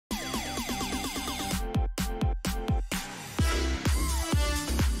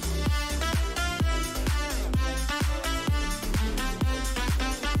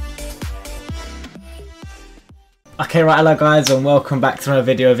Okay, right, hello guys and welcome back to another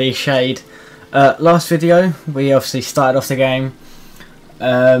video of EASTSHADE. Last video we obviously started off the game,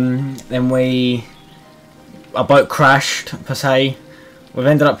 then our boat crashed per se. We've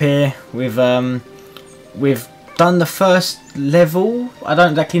ended up here, we've done the first level. I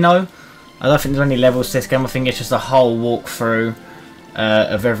don't exactly know, I don't think there's any levels to this game. I think it's just a whole walkthrough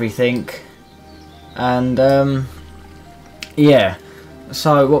of everything, and yeah.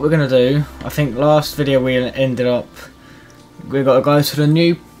 So what we're going to do, I think last video we ended up, we got to go to the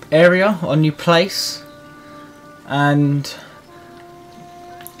new area or new place, and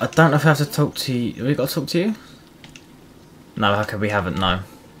I don't know if I have to talk to you. Have we got to talk to you? No, okay, we haven't, no.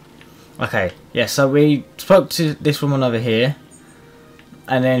 Okay, yeah, so we spoke to this woman over here,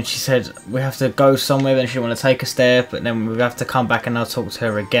 and then she said we have to go somewhere, and she didn't want to take us there, but then we have to come back and I'll talk to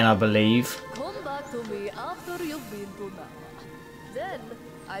her again, I believe. Come back to me after you've been to now. Then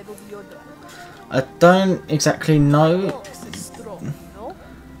I will be your driver. I don't exactly know.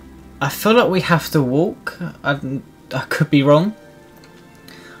 I feel like we have to walk. I could be wrong.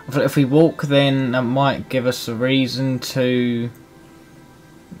 I feel like if we walk, then that might give us a reason to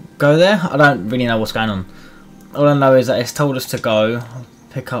go there. I don't really know what's going on. All I know is that it's told us to go,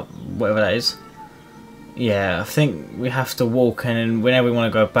 pick up whatever that is. Yeah, I think we have to walk, and then whenever we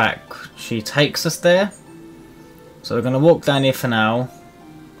want to go back, she takes us there. So we're going to walk down here for now,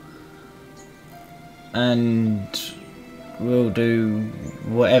 and we'll do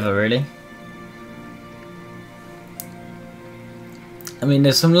whatever really. I mean,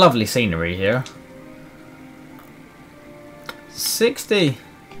 there's some lovely scenery here. 60!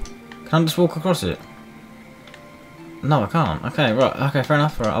 Can I just walk across it? No, I can't. Okay, right. Okay, fair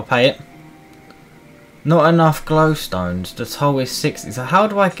enough. Right, I'll pay it. Not enough glowstones. The toll is 60. So how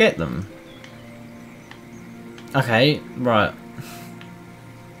do I get them? Okay, right.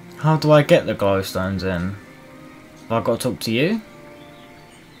 How do I get the glowstones then? Have I got to talk to you?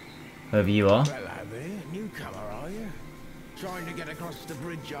 Whoever you are. Hello there, newcomer are you? Trying to get across the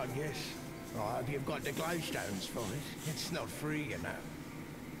bridge, I guess. I hope you've got the glowstones for it. It's not free, you know.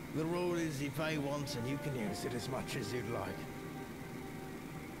 The rule is you pay once and you can use it as much as you'd like.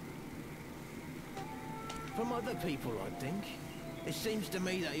 From other people, I think. It seems to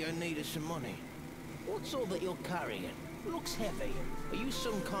me that you're in need of some money. What's all that you're carrying? Looks heavy. Are you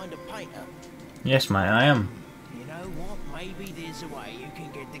some kind of painter? Yes, mate, I am. You know what? Maybe there's a way you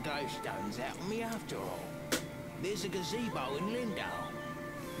can get the glowstones out of me after all. There's a gazebo in Lindau.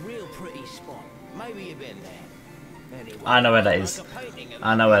 Real pretty spot. Maybe you've been there. Anyway, I know where that is.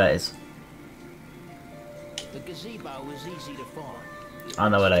 I know where that is. The gazebo was easy to find. I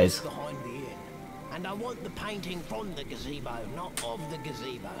know where that is. Behind the inn. And I want the painting from the gazebo, not of the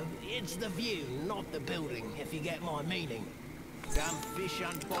gazebo. It's the view, not the building, if you get my meaning. Damn fish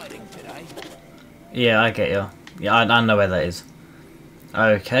aren't biting today. Yeah, I get you. Yeah, I know where that is.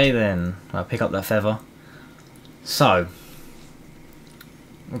 Okay then, I'll pick up that feather. So,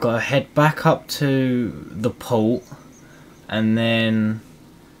 we've got to head back up to the port, and then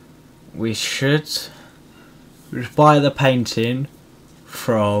we should just buy the painting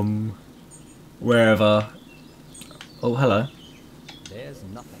from wherever. Oh, hello. There's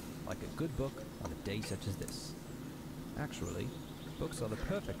nothing like a good book on a day such as this. Actually, books are the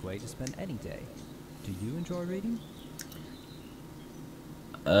perfect way to spend any day. Do you enjoy reading?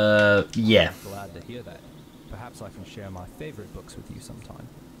 Yeah. Glad to hear that. Perhaps I can share my favorite books with you sometime.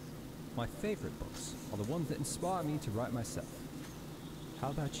 My favorite books are the ones that inspire me to write myself.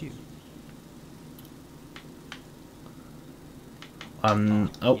 How about you? Oh,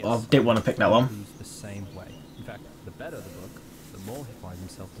 yes, I didn't want to pick that one. He's the same way. In fact, the better the book, the more he finds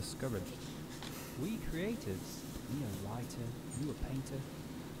himself discouraged. We creatives, you a writer, you a painter,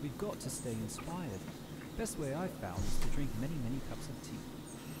 we've got to stay inspired. Best way I've found is to drink many, many cups of tea.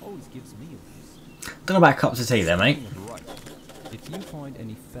 Always gives me a boost. Don't know about cups of tea there, mate. Right. If you find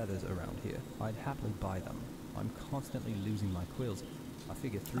any feathers around here, I'd happily buy them. I'm constantly losing my quills. I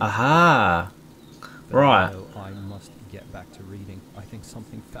figure 3. Aha! But Right. no, I must get back to reading. I think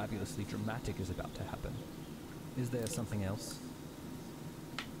something fabulously dramatic is about to happen. Is there something else?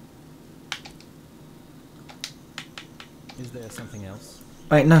 Is there something else?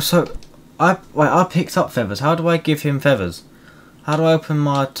 Wait, no, so I picked up feathers. How do I give him feathers? How do I open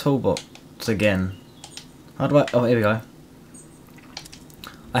my toolbox again? How do I... Oh, here we go.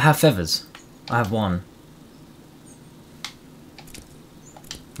 I have feathers. I have one.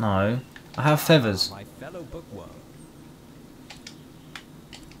 No. I have feathers. My fellow bookworm.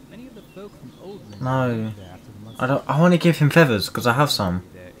 Many of the folk from Oldland No. I don't... I want to give him feathers, because I have some.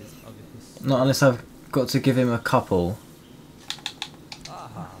 Not unless I've got to give him a couple.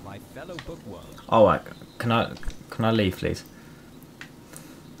 Aha, my fellow bookworm. Oh, can Can I leave, please?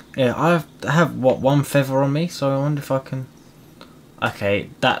 Yeah, I have what, one feather on me, so I wonder if I can. Okay,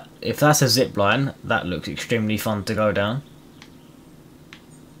 if that's a zip line, that looks extremely fun to go down.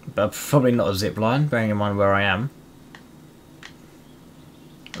 But probably not a zip line, bearing in mind where I am.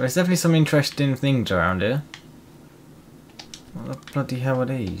 There's definitely some interesting things around here. What the bloody hell are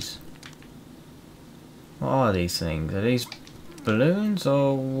these? What are these things? Are these balloons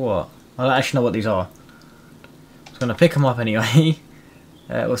or what? I don't actually know what these are. I was going to pick them up anyway.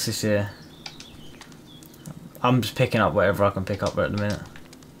 What's this here? I'm just picking up whatever I can pick up at the minute.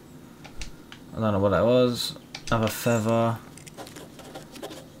 I don't know what that was. Another feather.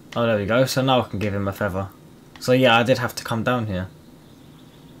 Oh, there we go. So now I can give him a feather. So yeah, I did have to come down here.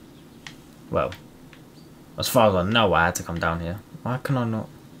 Well, as far as I know, I had to come down here. Why can I not?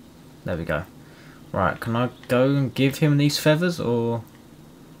 There we go. Right, can I go and give him these feathers, or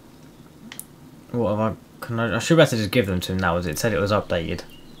what have I? Can I should be able to just give them to him now, as it said it was updated.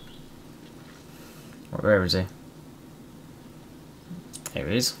 Where is he? Here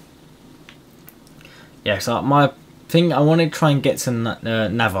he is. Yeah, so my thing, I wanted to try and get some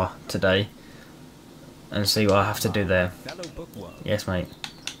Nava today and see what I have to do there. Yes, mate.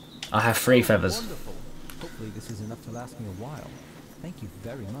 I have 3 feathers. Wonderful. Hopefully this is enough to last me a while. Thank you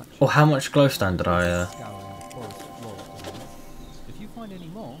very much. Oh, how much glowstone did I? If you find any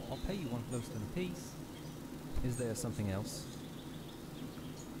more, I'll pay you 1 glowstone apiece. Is there something else?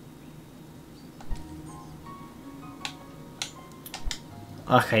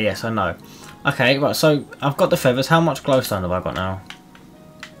 Okay, yes, I know. Okay, right, so I've got the feathers. How much glowstone have I got now?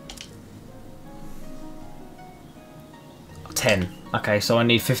 10. Okay, so I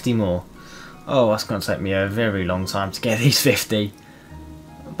need 50 more. Oh, that's going to take me a very long time to get these 50.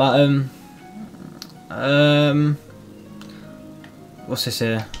 But, what's this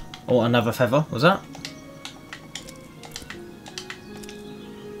here? Oh, another feather, was that?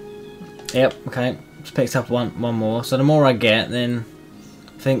 Yep, okay. Just picked up one more. So the more I get, then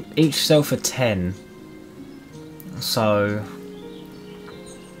I think each sell for 10. So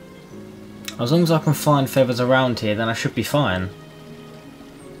as long as I can find feathers around here, then I should be fine.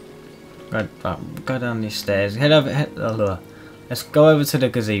 Right, go down these stairs. Head over. Let's go over to the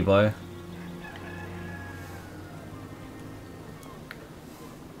gazebo.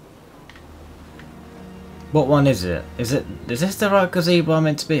 What one is it? Is this the right gazebo I'm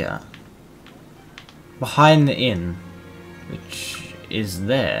meant to be at? Behind the inn, which is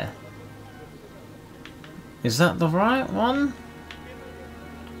there. Is that the right one?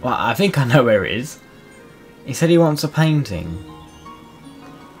 Well, I think I know where it is. He said he wants a painting.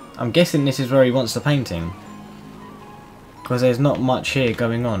 I'm guessing this is where he wants the painting, because there's not much here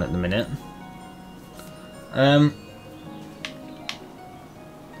going on at the minute. Don't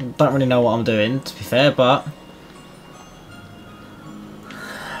really know what I'm doing, to be fair, but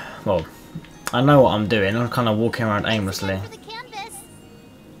well, I know what I'm doing. I'm kind of walking around aimlessly.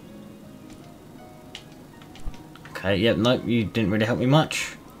 Okay, yep, nope, you didn't really help me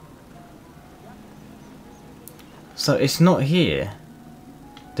much. So it's not here.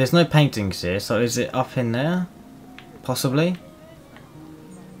 There's no paintings here, so is it up in there? Possibly?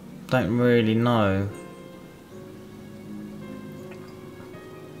 Don't really know.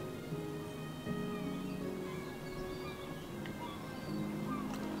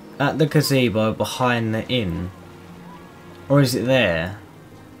 At the gazebo behind the inn? Or is it there?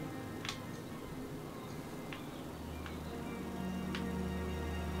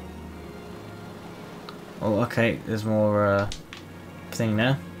 Oh, okay, there's more thing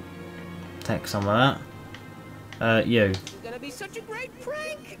there. Take some of that. You. It's gonna be such a great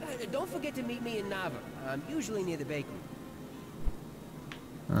prank! Don't forget to meet me in Nava. I'm usually near the bakery.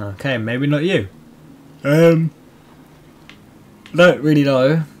 Okay, maybe not you. Don't really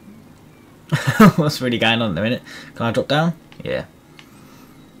know what's really going on at the minute. Can I drop down? Yeah.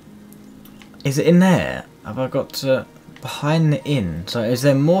 Is it in there? Have I got to behind the inn? So is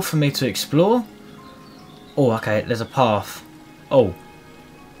there more for me to explore? Oh, okay, there's a path. Oh.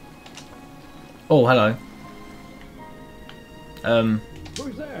 Oh, hello.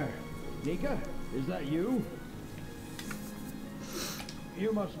 Who's there? Nika? Is that you?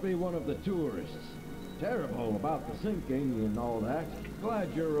 You must be one of the tourists. Terrible about the sinking and all that.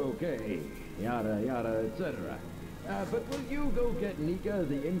 Glad you're okay. Yada yada, etc. But will you go get Nika,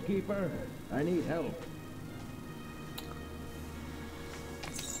 the innkeeper? I need help.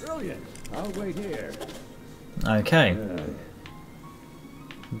 Brilliant. I'll wait here. Okay.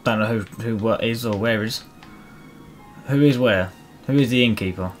 Don't know who what is or where is. Who is where? Who is the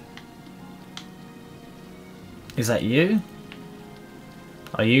innkeeper? Is that you?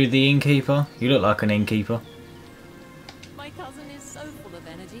 Are you the innkeeper? You look like an innkeeper. full of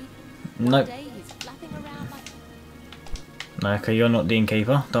energy. Nope. One day he's flapping around like... No, okay, you're not the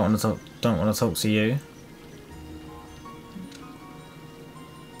innkeeper. Don't want to talk. Don't want to talk to you.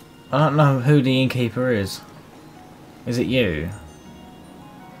 I don't know who the innkeeper is. Is it you?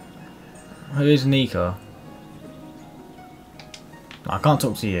 Who is Nika? I can't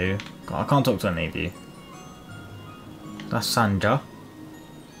talk to you. I can't talk to any of you. That's Sanja.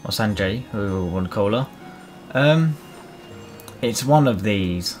 Or Sanjay, who we want to call her. It's one of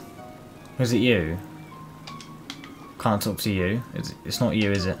these. Is it you? Can't talk to you. It's not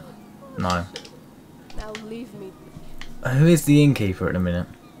you, is it? No. Now leave me. Who is the innkeeper at the minute?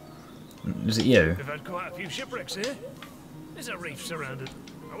 Is it you? We've had quite a few shipwrecks here. There's a reef surrounded.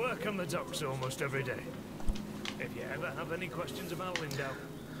 I work on the docks almost every day. If you ever have any questions about Lindau,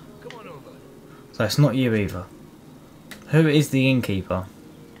 come on over. So it's not you either. Who is the innkeeper?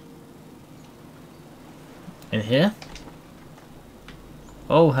 In here?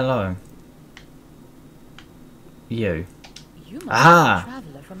 Oh, hello. You. You must Ah! be a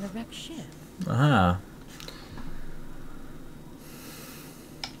traveler from the wrecked ship. Aha.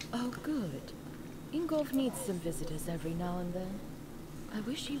 Oh, good. Ingolf needs some visitors every now and then. I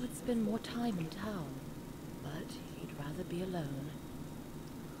wish he would spend more time in town, but he'd rather be alone.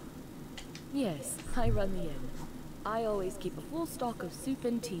 Yes, I run the inn. I always keep a full stock of soup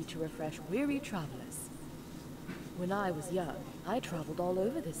and tea to refresh weary travelers. When I was young, I traveled all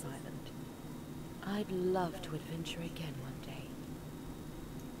over this island. I'd love to adventure again one day.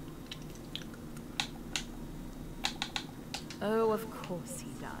 Oh, of course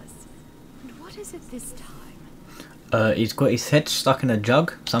he does. And what is it this time? He's got his head stuck in a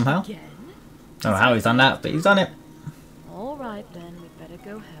jug somehow. Again? I don't know how he's done that, but he's done it. All right then, we'd better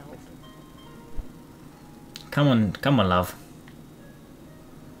go help. Come on, love.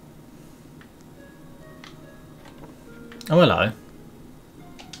 Oh, hello.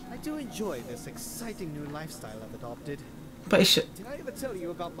 I do enjoy this exciting new lifestyle I've adopted. But it's... Did I ever tell you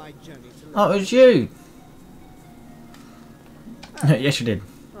about my journey to Oh, it was you! Yes, you did.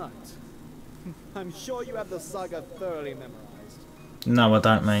 Right. I'm sure you have the saga thoroughly memorized. No, I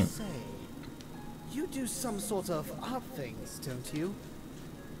don't, mate. Say, you do some sort of art things, don't you?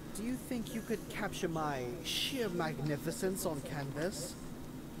 Do you think you could capture my sheer magnificence on canvas?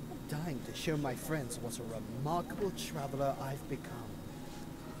 I'm dying to show my friends what a remarkable traveler I've become.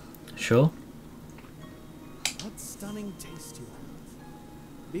 Sure. What stunning taste you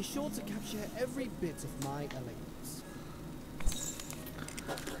have. Be sure to capture every bit of my elegance.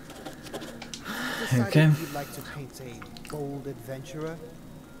 Decided Okay. you'd like to paint a bold adventurer?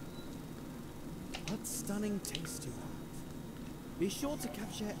 What stunning taste you have. Be sure to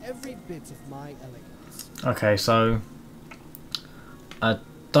capture every bit of my elegance. Okay, so... I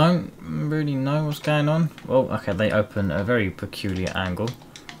don't really know what's going on. Well, okay, they open a very peculiar angle.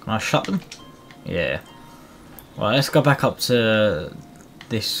 Can I shut them? Yeah. Well, let's go back up to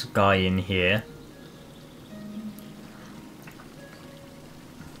this guy in here.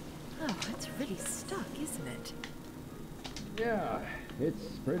 Oh, it's really stuck, isn't it? Yeah, it's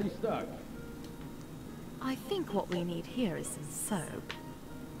pretty stuck. I think what we need here is some soap.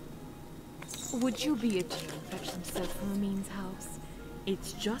 Would you be a dear and fetch some soap from Amin's house?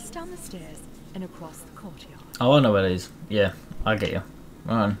 It's just down the stairs and across the courtyard. Oh, I know where it is. Yeah, I get you.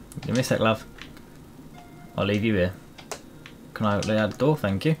 Right on. Give me a sec, love. I'll leave you here. Can I open that door?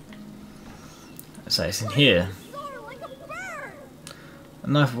 Thank you. So it's in here.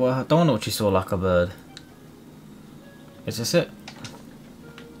 No, well, I don't want what you saw like a bird. Is this it?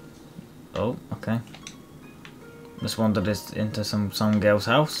 Oh, okay. Let's wander this into some girl's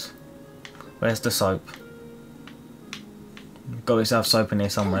house. Where's the soap? Got yourself soap in here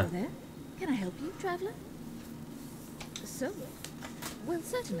somewhere. Hello there. Can I help you, traveller? So, well,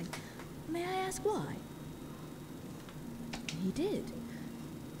 certainly. May I ask why? He did.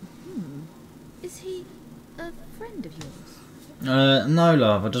 Is he a friend of yours? No,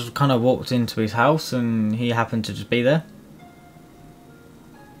 love. I just kind of walked into his house and he happened to just be there.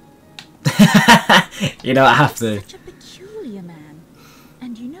 You know, I have to. Such a peculiar man.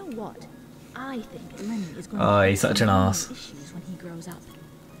 And you know what? I think Lenny is going Oh, to he's such an have arse. issues when he grows up.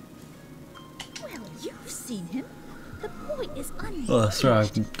 Well, you've seen him. The boy is unhinged. Oh, that's right.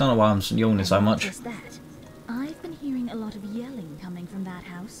 I don't know why I'm yawning so And not much. just that. I've been hearing a lot of yelling coming from that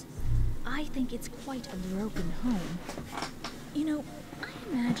house. I think it's quite a broken home. You know, I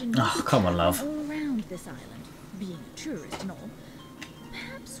imagine Oh, you'll be come on, traveling love. all around this island, being a tourist and all.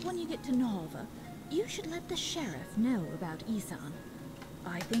 Perhaps when you get to Narva, you should let the sheriff know about Isan.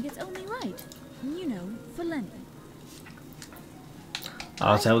 I think it's only right, you know, for Lenny.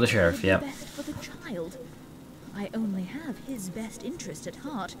 I'll tell the I think it sheriff, would be yep. best for the child. I only have his best interest at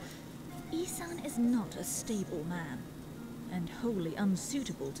heart. Isan is not a stable man, and wholly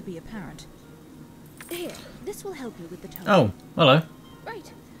unsuitable to be a parent. Here, this will help you with the tone. Oh, hello.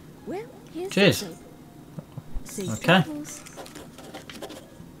 Right. Well, here's Cheers. the soap. Safe Okay. travels.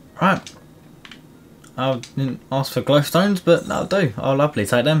 Right. I didn't ask for glowstones, but that'll do. I'll happily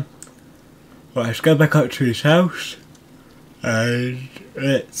take them. Right, let's go back up to his house. And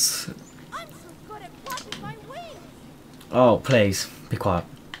let's... I'm so good at flapping my wings. Oh, please, be quiet.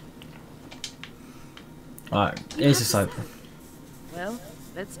 Right, here's the soap. Well,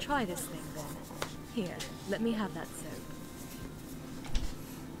 let's try this thing then. Here, let me have that soap.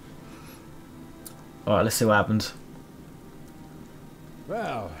 Alright, let's see what happens.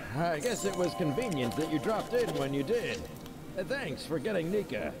 Well, I guess it was convenient that you dropped in when you did. Thanks for getting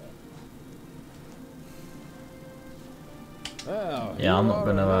Nika. Well, Yeah, I'm not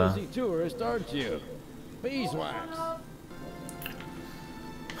gonna, you're a nosy tourist, aren't you? Beeswax.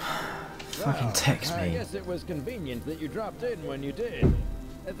 Fucking text I me. guess it was convenient that you dropped in when you did.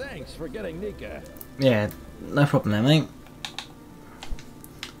 Thanks for getting Nika. Yeah, no problem there, mate.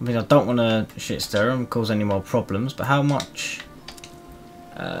 I mean, I don't want to shit stir and cause any more problems, but how much?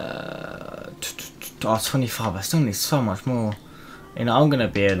 25. I still need so much more. You know, I'm gonna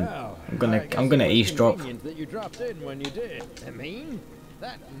be a, I'm gonna eavesdrop. That you dropped in when you did. I mean,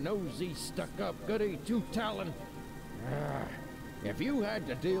 that nosy, stuck-up goody two-talon. If you had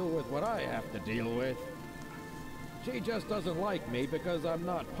to deal with what I have to deal with, she just doesn't like me because I'm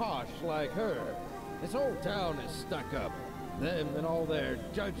not posh like her. This whole town is stuck up. Them and all their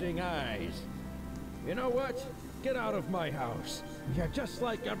judging eyes. You know what? Get out of my house. You're just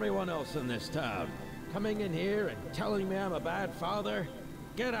like everyone else in this town. Coming in here and telling me I'm a bad father?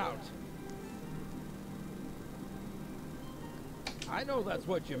 Get out. I know that's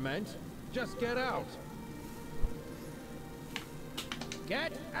what you meant. Just get out.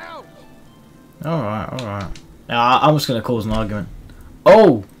 Get out! Alright, alright. I'm just gonna cause an argument.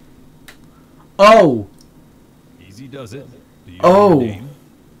 Oh! Oh! Easy does it. Do you Oh! know your name?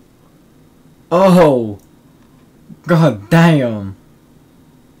 Oh! God damn!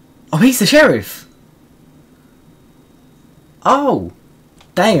 Oh, he's the sheriff! Oh!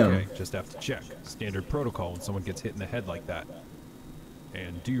 Damn! Okay, just have to check. Standard protocol when someone gets hit in the head like that.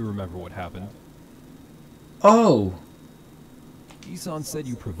 And do you remember what happened? Oh! Isan said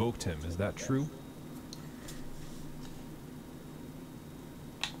you provoked him, is that true?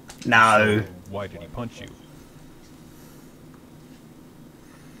 No. So why did he punch you?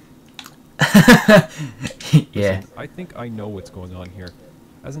 Yeah. Listen, I think I know what's going on here.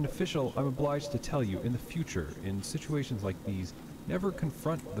 As an official, I'm obliged to tell you, in the future, in situations like these, never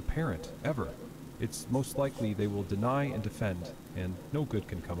confront the parent, ever. It's most likely they will deny and defend, and no good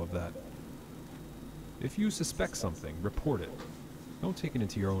can come of that. If you suspect something, report it. Don't take it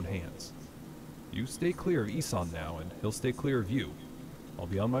into your own hands. You stay clear of Isan now, and he'll stay clear of you. I'll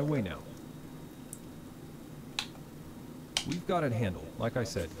be on my way now. We've got it handled. Like I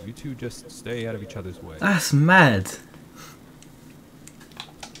said, you two just stay out of each other's way. That's mad.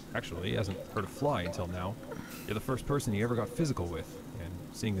 Actually, he hasn't hurt a fly until now. You're the first person he ever got physical with, and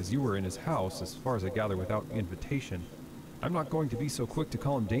seeing as you were in his house, as far as I gather without invitation, I'm not going to be so quick to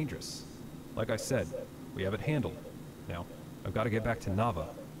call him dangerous. Like I said, we have it handled. Now, I've got to get back to Nava.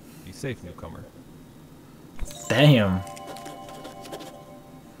 Be safe, newcomer. Damn.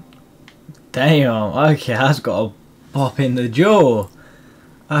 Damn. Okay, that's got a pop in the jaw.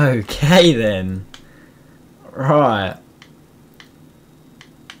 Okay then. Right.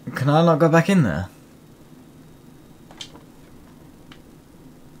 Can I not go back in there?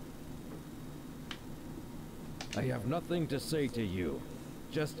 I have nothing to say to you.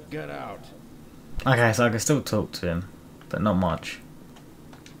 Just get out. Okay, so I can still talk to him, but not much.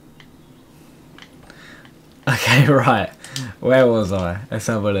 Okay, right. Where was I? Let's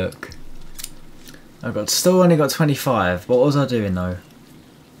have a look. I got still only got 25. What was I doing though?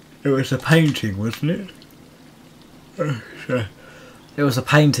 It was a painting, wasn't it? Oh, sure. It was a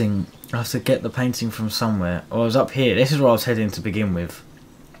painting. I have to get the painting from somewhere. Oh, I was up here. This is where I was heading to begin with.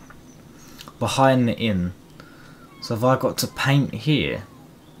 Behind the inn. So have I got to paint here?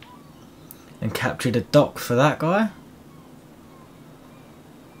 And capture the dock for that guy?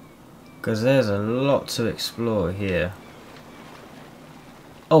 Because there's a lot to explore here.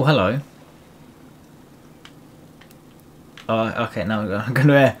 Oh, hello. Oh, okay, now I'm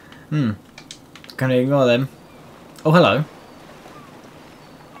gonna gonna ignore them. Oh, hello.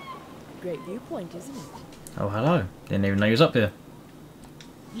 Great viewpoint, isn't it? Oh, hello. Didn't even know you was up here.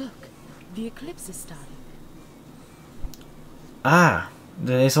 Look, the eclipse is starting. Ah,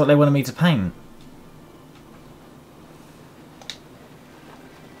 that's what they wanted me to paint.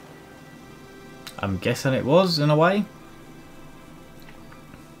 I'm guessing it was, in a way.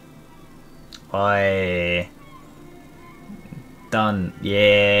 Done.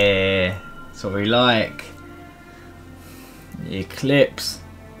 Yeah. That's what we like. Eclipse.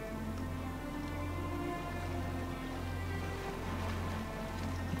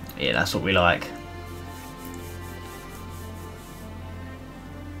 Yeah, that's what we like.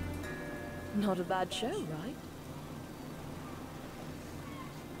 Not a bad show, right?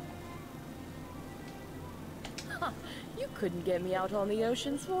 Huh, you couldn't get me out on the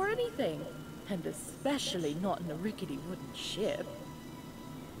oceans for anything. And especially not in a rickety wooden ship.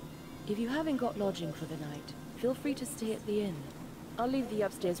 If you haven't got lodging for the night, feel free to stay at the inn. I'll leave the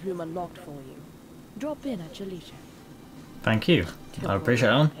upstairs room unlocked for you. Drop in at your leisure. Thank you. I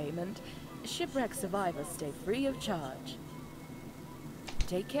appreciate it. Payment. Shipwreck survivors stay free of charge.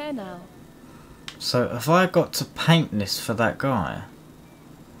 Take care now. So, have I got to paint this for that guy?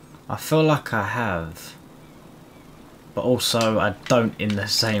 I feel like I have. But also, I don't in the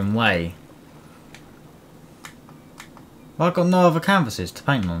same way. Well, I've got no other canvases to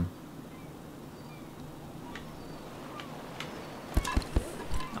paint on.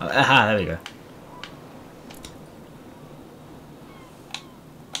 Aha, there we go.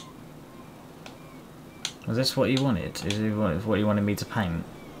 Was this what you wanted? Is it what you wanted me to paint?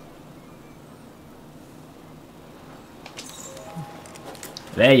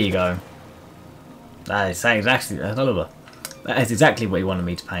 There you go. That is exactly what he wanted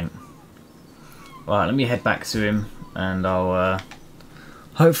me to paint. Right, let me head back to him, and I'll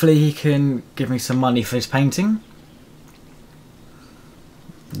hopefully he can give me some money for his painting.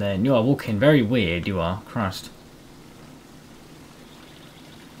 Then you are walking very weird, you are. Christ.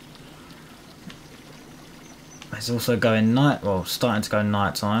 It's also going night, well, starting to go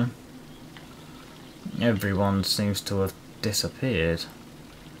night time. Everyone seems to have disappeared.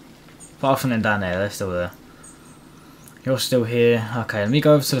 Apart from them down there, they're still there. You're still here. Okay, let me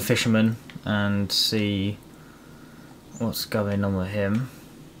go over to the fisherman and see what's going on with him.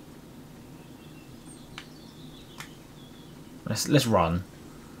 Let's run.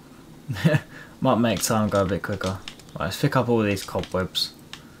 Might make time go a bit quicker. Right, let's pick up all these cobwebs.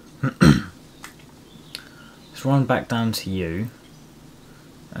 Let's run back down to you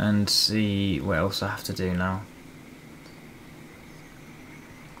and see what else I have to do now.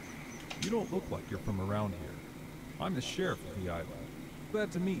 You don't look like you're from around here. I'm the sheriff of the island.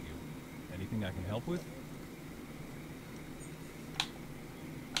 Glad to meet you. Anything I can help with?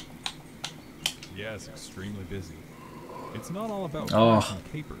 Yes, extremely busy. It's not all about cash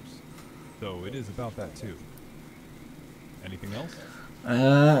and capers, though it is about that too. Anything else?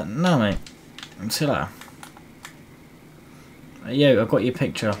 No mate. See you later. Yo, I got your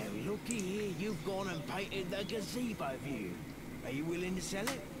picture. Looky here, you've gone and painted the gazebo view. Are you willing to sell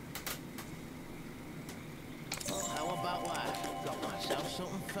it? How about that? Got myself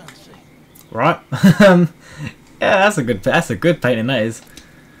something fancy. Right. Yeah, that's a good painting, that is.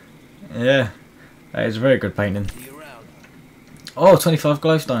 Yeah. That is a very good painting. Oh, 25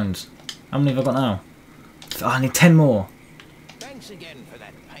 glowstones. How many have I got now? Oh, I need 10 more. Thanks again for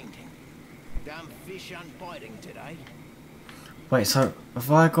that painting. Damn fish aren't biting today. Wait, so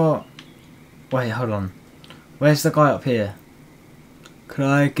have I got... Wait, hold on. Where's the guy up here? Could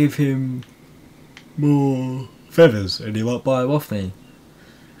I give him more feathers and he might buy them off me?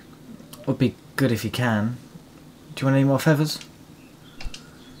 Would be good if you can. Do you want any more feathers?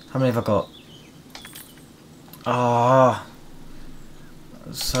 How many have I got? Ah.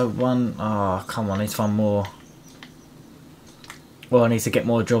 So one... Oh, come on, I need to find more. Well, I need to get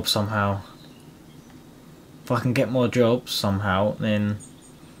more jobs somehow. If I can get more jobs somehow, then...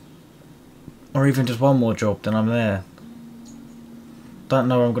 Or even just one more job, then I'm there. Don't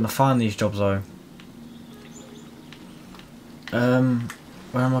know where I'm going to find these jobs though.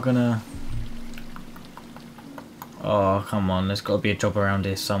 Where am I going to... Oh, come on, there's got to be a job around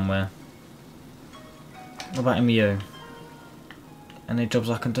here somewhere. What about you? Any jobs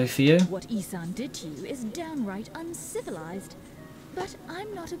I can do for you? What Isan did to you is downright uncivilized, but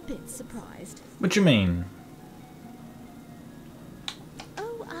I'm not a bit surprised. What do you mean?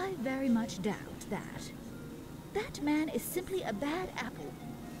 Oh, I very much doubt that. That man is simply a bad apple.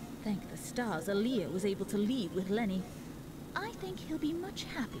 Thank the stars Aaliyah was able to leave with Lenny. I think he'll be much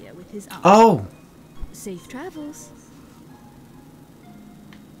happier with his aunt. Oh! Safe travels.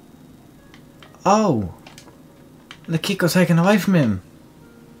 Oh! The kid got taken away from him.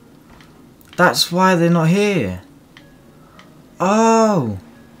 That's why they're not here. Oh!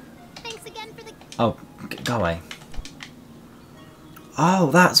 Thanks again for the... Oh, go away.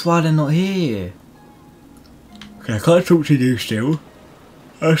 Oh, that's why they're not here. Okay, I can't talk to you still.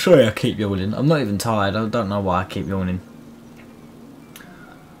 I'm sorry I keep yawning. I'm not even tired. I don't know why I keep yawning.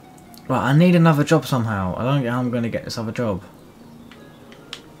 Right, I need another job somehow. I don't get how I'm going to get this other job.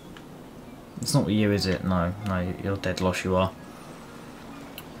 It's not with you, is it? No, no, you're dead lost, you are.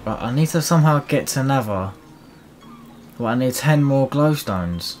 Right, I need to somehow get to another. Well, I need 10 more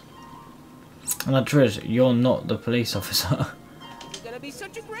glowstones. And I dread you're not the police officer. It's gonna be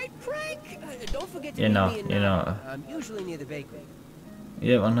such a great prank! Don't forget to You're meet not, me in you're not. I'm usually near the bakery.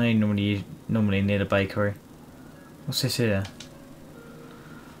 Yeah, I know you're normally near the bakery. What's this here?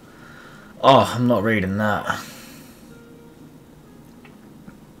 Oh, I'm not reading that.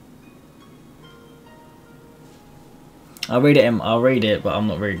 I'll read it, but I'm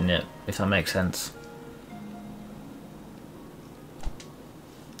not reading it, if that makes sense.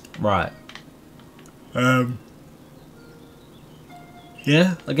 Right.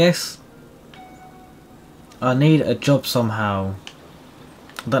 Yeah, I guess. I need a job somehow.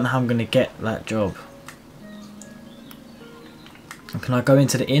 I don't know how I'm going to get that job. Can I go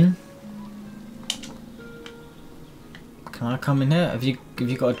into the inn? Can I come in here? Have you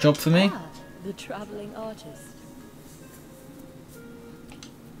got a job for me? Ah, the travelling artist.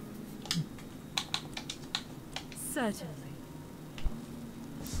 Certainly.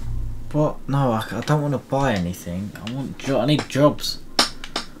 What? No, I don't want to buy anything. I need jobs.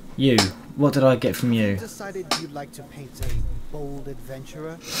 You. What did I get from you? Decided you'd like to paint a bold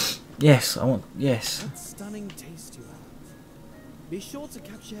adventurer? Yes, yes. What stunning taste you have. Be sure to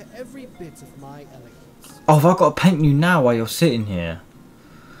capture every bit of my elegance. Oh, have I got to paint you now while you're sitting here?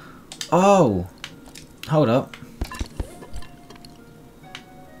 Oh. Hold up.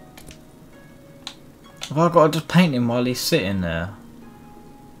 Have I got to just paint him while he's sitting there?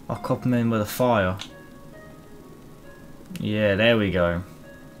 I'll cop him in with a fire. Yeah, there we go.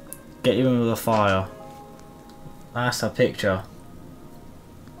 Get you in with a fire. That's a picture.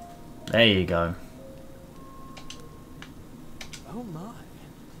 There you go. Oh my.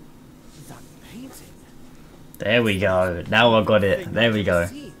 That painting. There we go. Now I got it. There we go.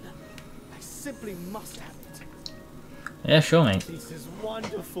 I simply must have it. Yeah, sure, mate. This is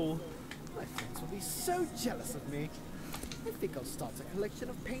wonderful. My friends will be so jealous of me. I think I'll start a collection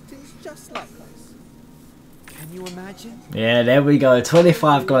of paintings just like this. Can you imagine? Yeah, there we go.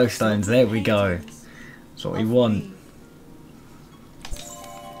 25 glowstones. There we go. That's what we want.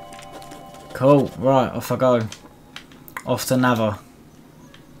 Cool. Right, off I go. Off to Nava.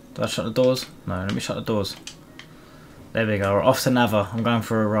 Do I shut the doors? No, let me shut the doors. There we go. We're off to Nava. I'm going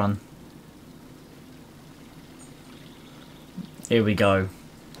for a run. Here we go.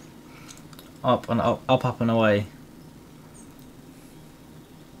 Up and up, up and away.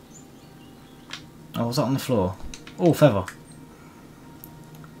 Oh, what's that on the floor? Oh, feather.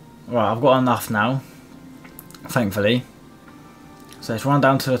 Right, I've got enough now. Thankfully. So let's run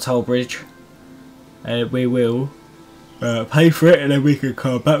down to the toll bridge. We will pay for it and then we can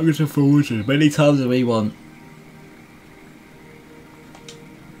come backwards and forwards as many times as we want.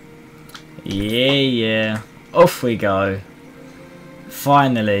 Yeah, yeah. Off we go.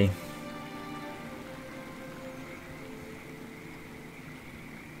 Finally.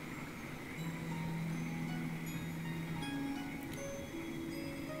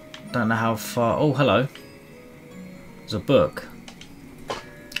 Don't know how far. Oh, hello. There's a book.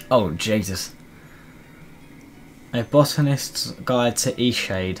 Oh, Jesus. A botanist's guide to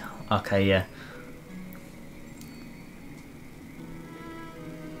EASTSHADE. Okay, yeah.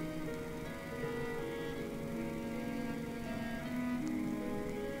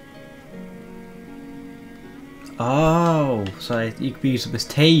 Oh, so you could use it as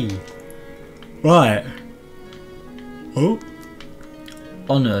tea. Right. Oh.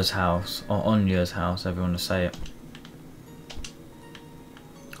 Honour's house, or Onya's house, however you want to say it.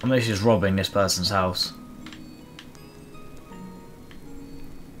 I'm literally just robbing this person's house.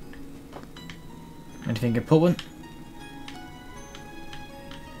 Anything important?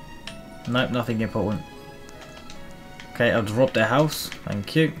 Nope, nothing important. Okay, I'll just rob their house.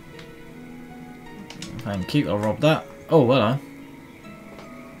 Thank you. Thank you, I'll rob that. Oh, hello. Are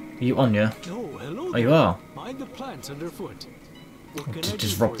you Onya? Oh, hello. Oh, you are. Mind the plants underfoot.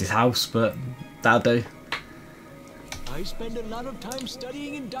 Just robbed his house, but that'll do. I spend a lot of time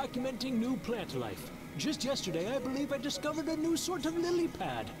studying and documenting new plant life. Just yesterday, I believe I discovered a new sort of lily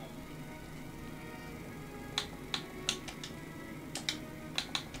pad.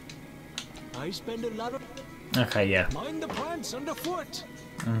 I spend a lot of... Okay, yeah. Mind the plants underfoot.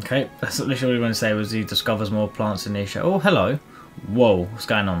 Okay, that's literally what he wanted to say was he discovers more plants in Asia. Oh, hello. Whoa, what's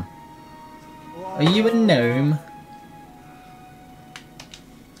going on? Are you a gnome?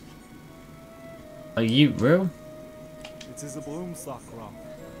 Are you real? It is a bloomsack wrap.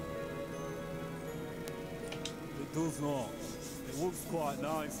 It does not. It looks quite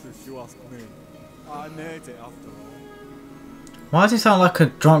nice if you ask me. I made it after all. Why does he sound like a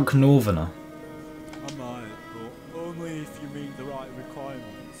drunk northerner? I might, but only if you meet the right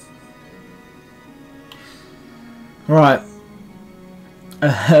requirements. Right.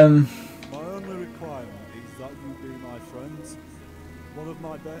 My only requirement is that you be my friend. One of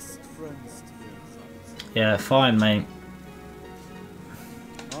my best friends, to be exact. Yeah, fine, mate.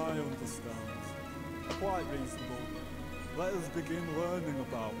 I understand. Quite reasonable. Let us begin learning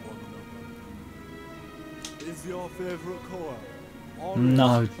about one another. Is your favourite colour orange?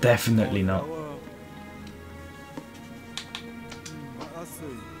 No, definitely not. I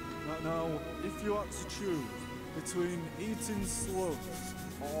see. Now, if you had to choose between eating slugs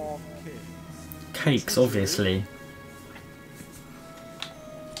or cakes... Cakes, obviously.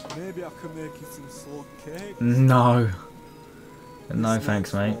 Maybe I can make you some slug cake? No. No This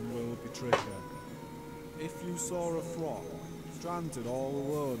thanks, next mate. one will be tricky. If you saw a frog stranded all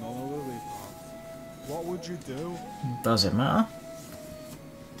alone on a lily pad, what would you do? Does it matter?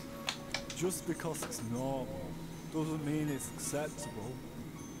 Just because it's normal doesn't mean it's acceptable.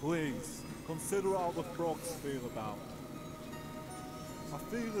 Please, consider how the frogs feel about it. I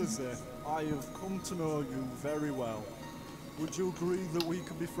feel as if I have come to know you very well. Would you agree that we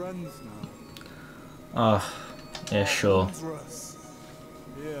can be friends now? Yeah, sure. Wondrous.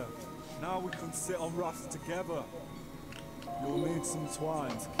 Here, now we can sit on rafts together. You'll need some twine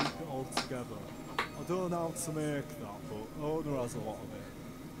to keep it all together. I don't know how to make that, but Owner has a lot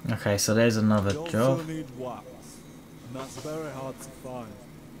of it. Okay, so there's another You job. also need wax, and that's very hard to find.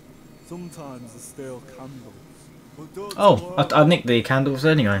 Sometimes there's stale candles. But don't Oh, worry. I nicked the candles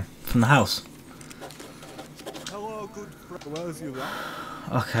anyway from the house. Hello, good friend. Where's your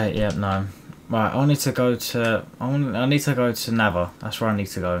raft? Okay, yeah, no. Right, I need to go to. I need to go to Nava. That's where I need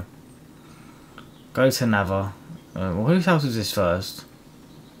to go. Go to Nava. Well, whose house is this first?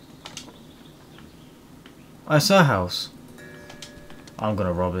 Oh, it's her house. I'm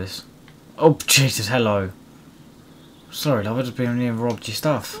gonna rob this. Oh Jesus! Hello. Sorry, love. I just been here and robbed your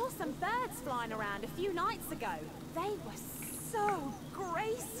stuff. I saw some birds flying around a few nights ago. They were so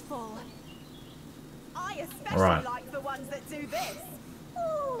graceful. I especially like the ones that do this.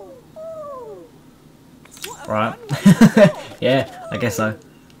 Ooh, ooh. What a Right. fun way to talk. Yeah, I guess so.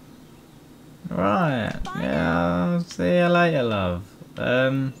 Right. Yeah, I'll see you later, love.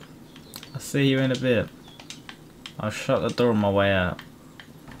 I'll see you in a bit. I'll shut the door on my way out.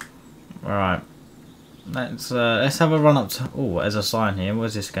 Right. Let's have a run up to. Oh, there's a sign here.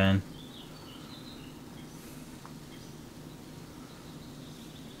 Where's this going?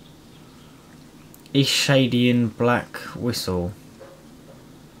 EASTSHADE Black Whistle.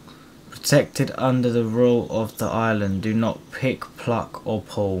 Protected under the rule of the island. Do not pick, pluck, or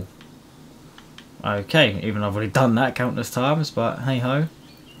pull. Okay, even though I've already done that countless times, but hey ho.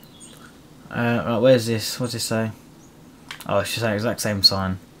 Right, where's this? What's it say? Oh, it's just the exact same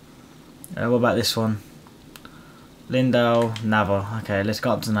sign. What about this one? Lindale, Nava. Okay, let's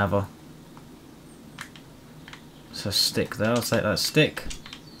go up to Nava. So stick there. I'll take that stick.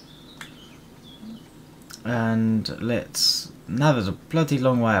 And let's. Nava's a bloody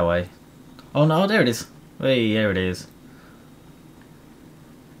long way away. Oh no! There it is. Hey, there it is.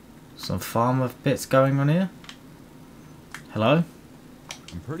 Some farmer bits going on here. Hello?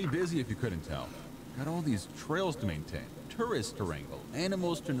 I'm pretty busy if you couldn't tell. Got all these trails to maintain, tourists to wrangle,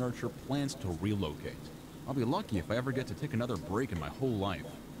 animals to nurture, plants to relocate. I'll be lucky if I ever get to take another break in my whole life.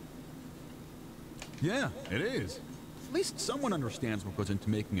 Yeah, it is. At least someone understands what goes into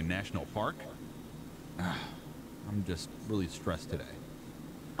making a national park. I'm just really stressed today.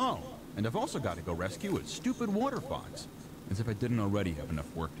 Oh, and I've also got to go rescue a stupid water fox. As if I didn't already have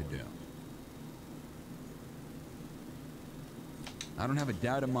enough work to do. I don't have a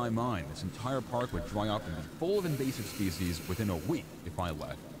doubt in my mind this entire park would dry up and be full of invasive species within a week if I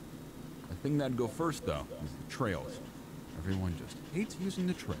left. The thing that'd go first, though, is the trails. Everyone just hates using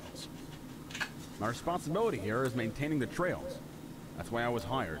the trails. My responsibility here is maintaining the trails. That's why I was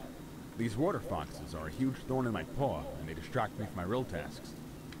hired. These water foxes are a huge thorn in my paw, and they distract me from my real tasks.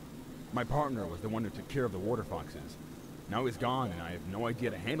 My partner was the one who took care of the water foxes. Now he's gone, and I have no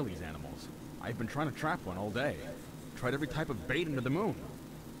idea to handle these animals. I've been trying to trap one all day. Tried every type of bait under the moon.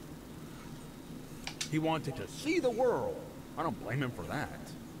 He wanted to see the world. I don't blame him for that.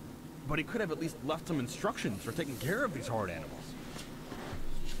 But he could have at least left some instructions for taking care of these hard animals.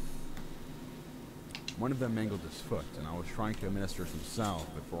 One of them mangled his foot, and I was trying to administer some salve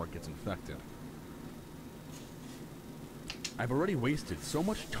before it gets infected. I've already wasted so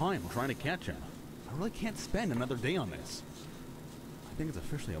much time trying to catch him. I really can't spend another day on this. I think it's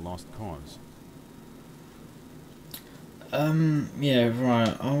officially a lost cause. Yeah,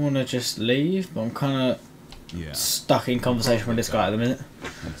 right. I want to just leave, but I'm kind of stuck in conversation with this guy at the minute.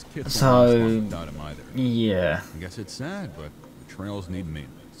 So, yeah. I guess it's sad, but the trails need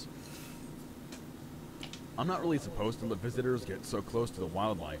maintenance. I'm not really supposed to let visitors get so close to the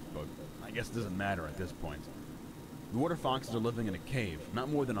wildlife, but I guess it doesn't matter at this point. The water foxes are living in a cave, not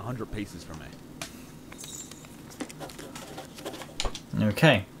more than 100 paces from me.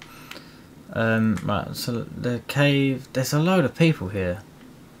 Okay. Right, so the cave, there's a load of people here.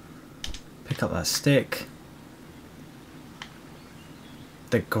 Pick up that stick.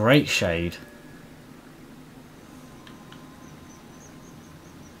 The Great Shade.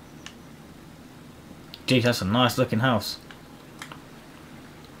 Gee, that's a nice looking house.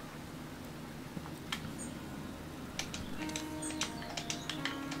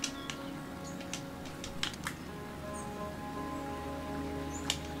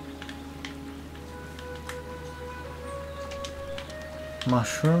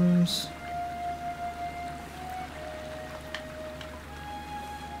 Mushrooms.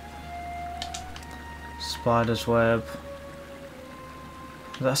 Spider's web.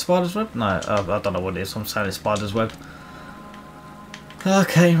 Is that a spider's web? No, I don't know what it is. I'm saying it's spider's web.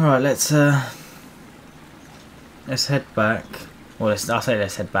 Okay, right. Let's head back. Well, I say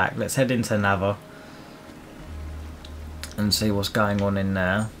let's head back. Let's head into Nava and see what's going on in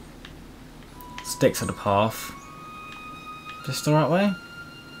there. Stick to the path. Is this the right way?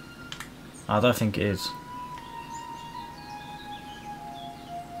 I don't think it is.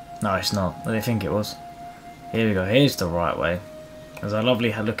 No, it's not. I didn't think it was. Here we go. Here's the right way. There's a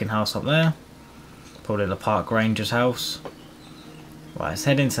lovely looking house up there. Probably the park ranger's house. Right, let's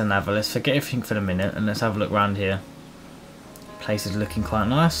head into Nava. Let's forget everything for the minute and let's have a look around here. Place is looking quite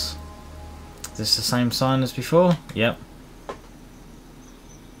nice. Is this the same sign as before? Yep.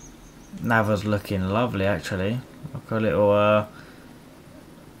 Nava's looking lovely actually. Like a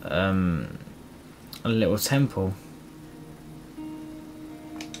little temple.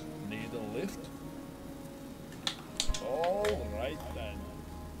 Need a lift? Alright then.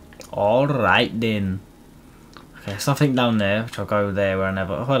 Alright then. Okay, something down there, which I'll go there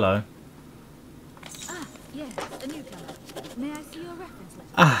whenever. Oh, hello. Ah, yes, a newcomer. May I see your reference letter?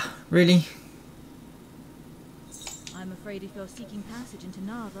 Ah, really? I'm afraid if you're seeking passage into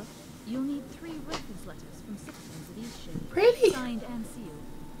Nava, you'll need 3 reference letters from citizens of EASTSHADE. Really? Signed and sealed.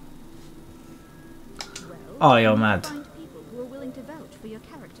 Well, Oh, you're mad. Find people who are willing to vouch for your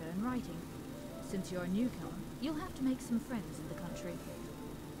character and writing. Since you're a newcomer, you'll have to make some friends in the country.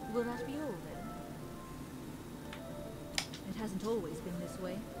 Will that be all then? It hasn't always been this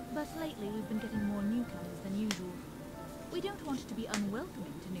way, but lately we've been getting more newcomers than usual. We don't want it to be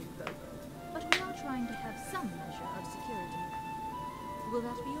unwelcoming to new folk, but we are trying to have some measure of security. Will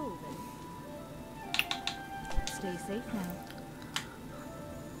that be all then? Stay safe now.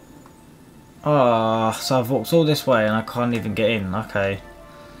 Ah, so I've walked all this way and I can't even get in. Okay.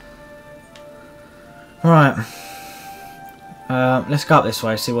 Right. Let's go up this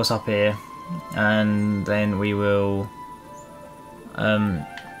way, see what's up here. And then we will... don't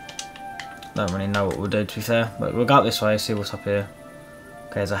really know what we'll do to be fair. But we'll go up this way, see what's up here.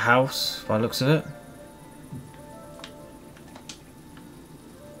 Okay, there's a house by the looks of it.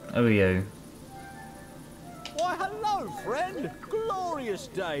 Who are you? Why, hello, friend. Glorious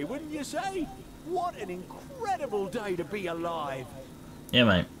day, wouldn't you say? What an incredible day to be alive. Yeah,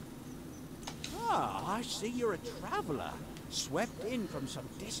 mate. Ah, I see you're a traveller, swept in from some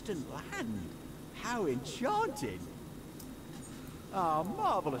distant land. How enchanting. Ah,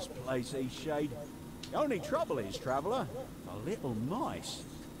 marvellous place, EASTSHADE. The only trouble is, traveller, the little mice.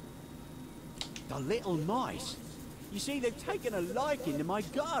 The little mice. You see, they've taken a liking to my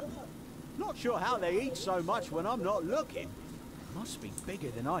garden. Not sure how they eat so much when I'm not looking. Must be bigger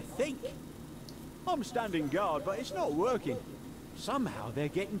than I think. I'm standing guard, but it's not working. Somehow they're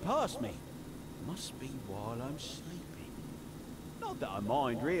getting past me. Must be while I'm sleeping. Not that I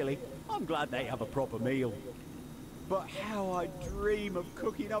mind, really. I'm glad they have a proper meal. But how I dream of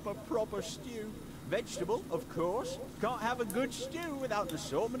cooking up a proper stew. Vegetable, of course. Can't have a good stew without an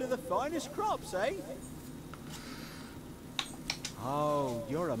assortment of the finest crops, eh? Oh,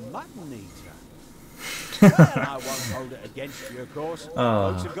 you're a mutton eater. Well, I won't hold it against you, of course.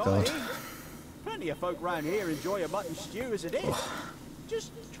 Oh, Folks have got God. to eat. Plenty of folk round here enjoy a mutton stew as it is.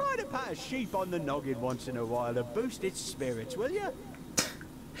 Just try to pat a sheep on the noggin once in a while to boost its spirits, will you?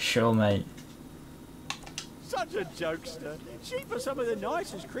 Sure, mate. Such a jokester. Sheep are some of the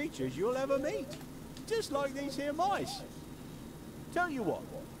nicest creatures you'll ever meet. Just like these here mice. Tell you what,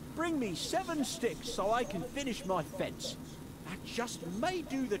 Bring me 7 sticks so I can finish my fence. That just may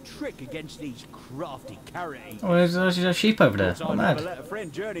do the trick against these crafty carrot eaters. Oh, there's a sheep over there. I'll Oh, never mad. let a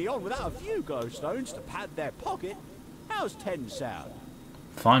friend journey on without a few glowstones to pad their pocket. How's 10 sound?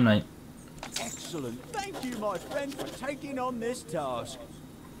 Fine, mate. Excellent. Thank you, my friend, for taking on this task.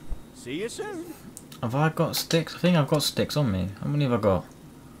 See you soon. Have I got sticks? I think I've got sticks on me. How many have I got?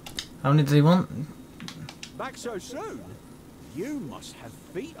 How many does he want? Back so soon? You must have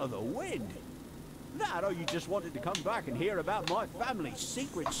feet of the wind. That, or you just wanted to come back and hear about my family's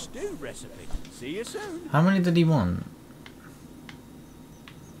secret stew recipe. See you soon. How many did he want?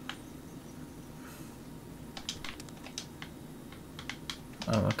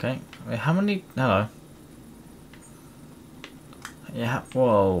 Oh, okay. Wait, how many? Hello. Yeah,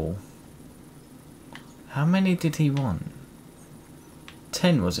 whoa. How many did he want?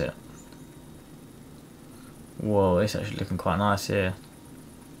 10, was it? Whoa, it's actually looking quite nice here.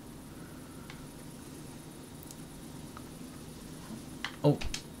 Oh,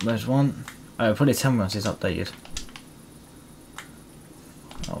 there's one. Oh, probably 10 once it's updated.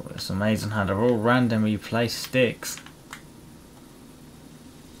 Oh, it's amazing how they're all randomly placed sticks.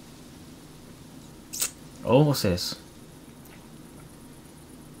 Oh, what's this?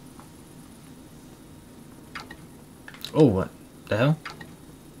 Oh, what the hell?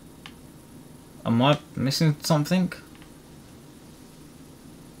 Am I missing something?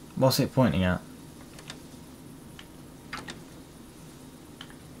 What's it pointing at?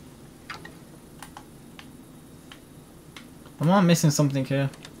 Am I missing something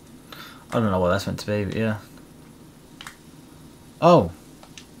here? I don't know what that's meant to be, but yeah. Oh!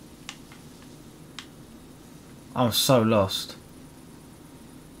 I'm so lost.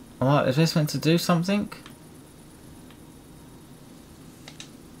 Is this meant to do something?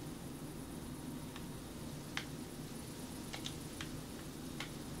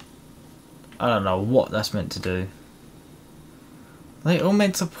 I don't know what that's meant to do. Are they all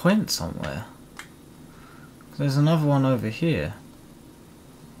meant to point somewhere? There's another one over here.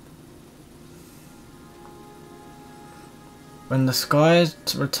 When the skies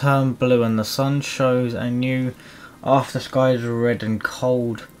return blue and the sun shows anew after skies are red and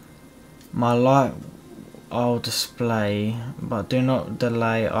cold, my light I'll display, but do not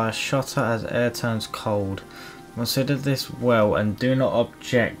delay. I shutter as air turns cold. Consider this well and do not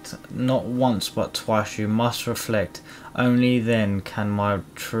object, not once but twice you must reflect, only then can my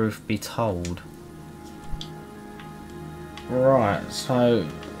truth be told. Right, so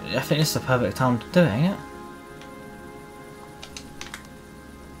I think it's the perfect time to do it, ain't it?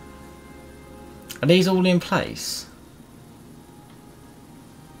 Are these all in place?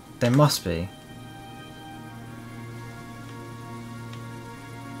 They must be.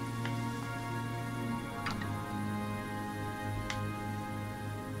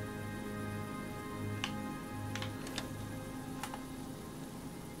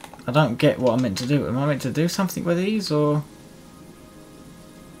 I don't get what I'm meant to do. Am I meant to do something with these, or...?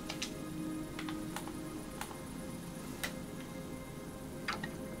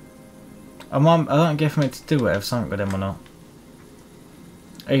 I don't get if I'm meant to do whatever something with them or not.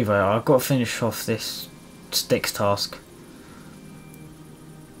 Either I've got to finish off this sticks task.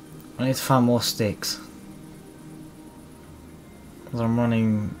 I need to find more sticks. Because I'm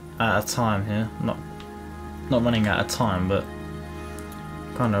running out of time here. Not running out of time, but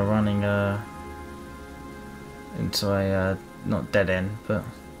kind of running into a not dead end, but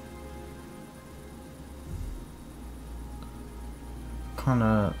kind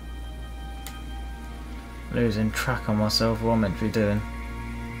of losing track of myself, what I'm meant to be doing.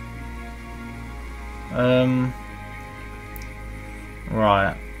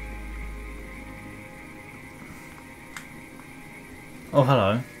 Right. Oh,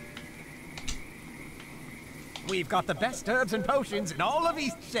 hello. We've got the best herbs and potions in all of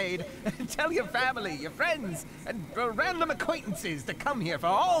EASTSHADE. Tell your family, your friends, and random acquaintances to come here for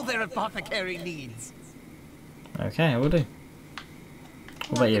all their apothecary needs. Okay, I will do.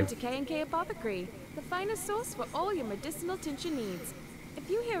 What about you? Welcome to K&K Apothecary, the finest source for all your medicinal tincture needs. If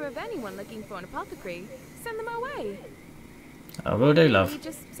you hear of anyone looking for an apothecary, send them our way. I will do, love. Really,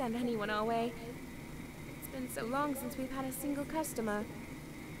 just send anyone our way. It's been so long since we've had a single customer.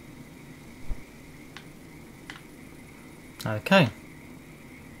 Okay.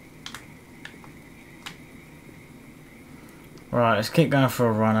 Right, let's keep going for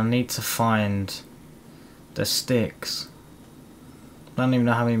a run. I need to find the sticks. I don't even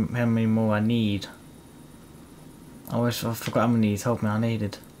know how many more I need. I forgot how many he told me I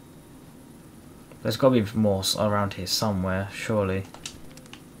needed. There's got to be more around here somewhere, surely.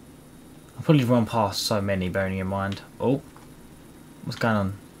 I'll probably run past so many, bearing in mind. Oh, what's going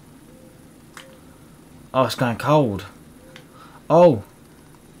on? Oh, it's going cold. Oh.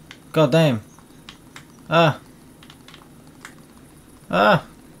 God damn. Ah. Ah.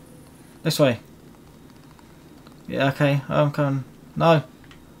 This way. Yeah, okay. Oh, I'm coming. No.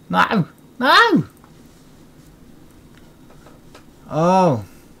 No. No. Oh.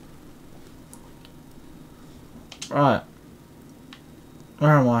 Right.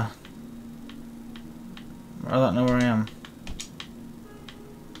 Where am I? I don't know where I am.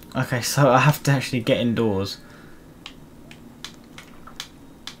 Okay, so I have to actually get indoors.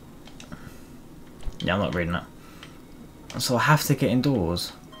 Yeah, I'm not reading that. So I have to get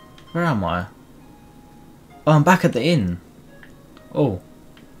indoors. Where am I? Oh, I'm back at the inn. Oh.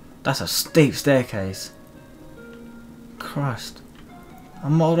 That's a steep staircase. Christ.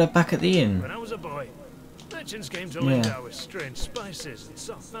 I'm all the way back at the inn. When I was a boy, merchants came to Yeah. Lindau with strange spices and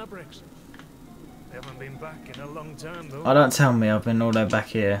soft fabrics. They haven't been back in a long time, though. Oh, don't tell me I've been all the way back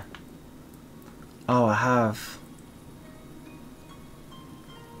here. Oh, I have.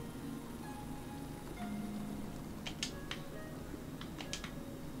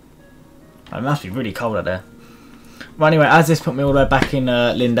 It must be really cold out there. Well, anyway, as this put me all the way back in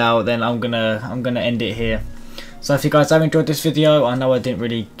Lindau, then I'm gonna end it here. So if you guys have enjoyed this video, I know I didn't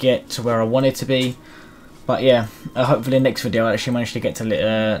really get to where I wanted to be, but yeah, hopefully next video I actually managed to get to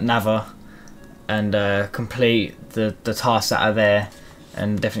Nava and complete the tasks that are there,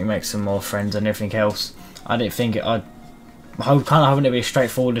 and definitely make some more friends and everything else. I didn't think I'd kind of hoping it'd be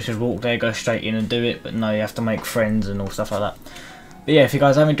straightforward to just walk there, go straight in and do it, but no, you have to make friends and all stuff like that. But yeah, if you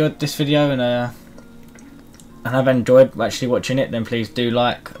guys have enjoyed this video and have enjoyed actually watching it, then please do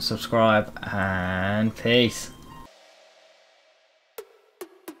like, subscribe, and peace.